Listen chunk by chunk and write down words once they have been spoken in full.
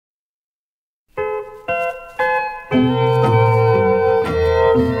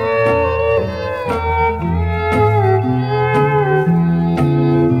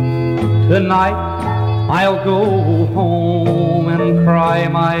night I'll go home and cry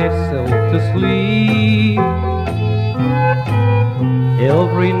myself to sleep.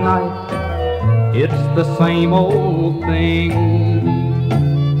 Every night it's the same old thing.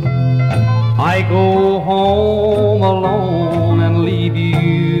 I go home alone and leave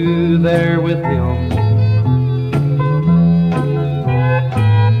you there with him.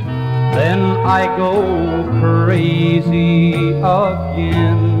 Then I go crazy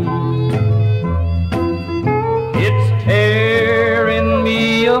again. It's tearing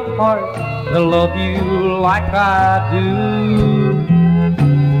me apart to love you like I do,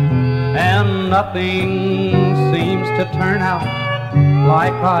 and nothing seems to turn out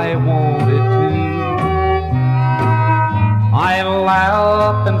like I want it to. I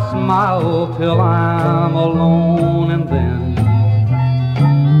laugh and smile till I'm alone, and then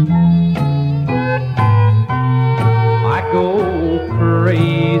I go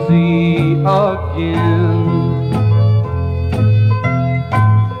crazy again.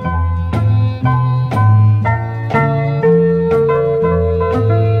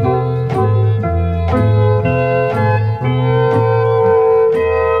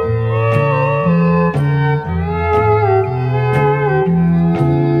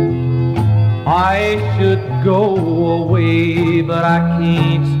 I should go away, but I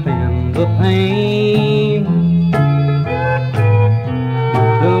can't stand the pain.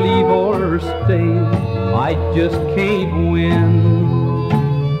 To leave or stay, I just can't win.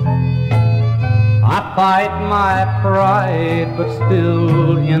 I fight my pride, but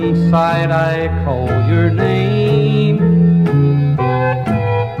still inside I call your name.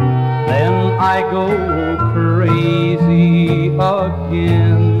 Then I go crazy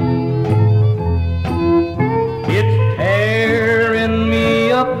again.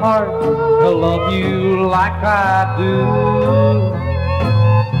 Apart to love you like I do,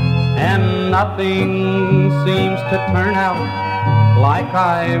 and nothing seems to turn out like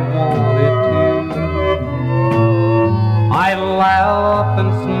I want it to. I laugh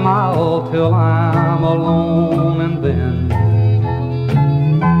and smile till I'm alone,